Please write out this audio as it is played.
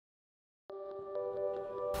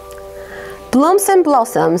Blooms and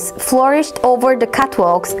blossoms flourished over the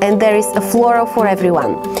catwalks, and there is a floral for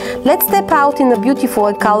everyone. Let's step out in a beautiful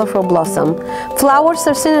and colorful blossom. Flowers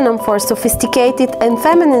are synonym for sophisticated and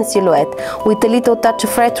feminine silhouette with a little touch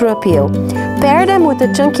of retro appeal. Pair them with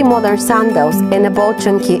the chunky modern sandals and a bold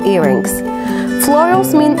chunky earrings.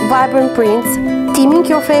 Florals mean vibrant prints. Teaming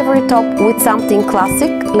your favorite top with something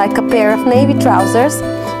classic, like a pair of navy trousers,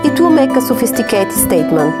 it will make a sophisticated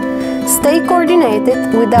statement. Stay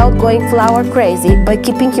coordinated without going flower crazy by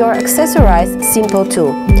keeping your accessories simple too.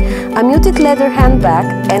 A muted leather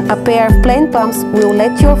handbag and a pair of plain pumps will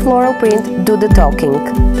let your floral print do the talking.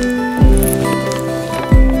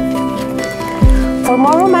 For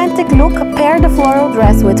more romantic look, pair the floral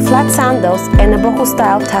dress with flat sandals and a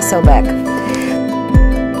boho-style tassel bag.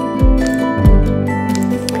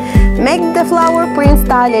 Make the flower print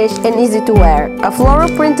stylish and easy to wear. A floral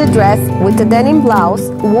printed dress with a denim blouse,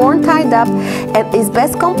 worn tied up, and is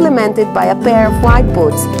best complemented by a pair of white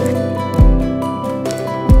boots.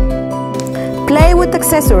 Play with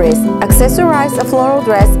accessories. Accessorize a floral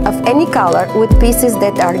dress of any color with pieces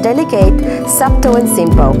that are delicate, subtle and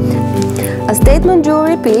simple. A statement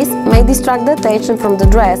jewelry piece may distract the attention from the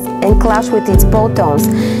dress and clash with its bold tones.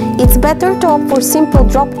 It's better to opt for simple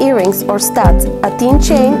drop earrings or studs, a thin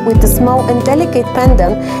chain with a small and delicate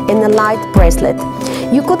pendant and a light bracelet.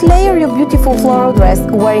 You could layer your beautiful floral dress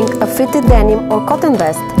wearing a fitted denim or cotton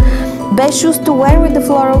vest. Best shoes to wear with the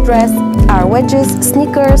floral dress are wedges,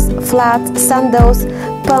 sneakers, flats, sandals,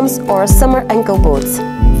 pumps or summer ankle boots.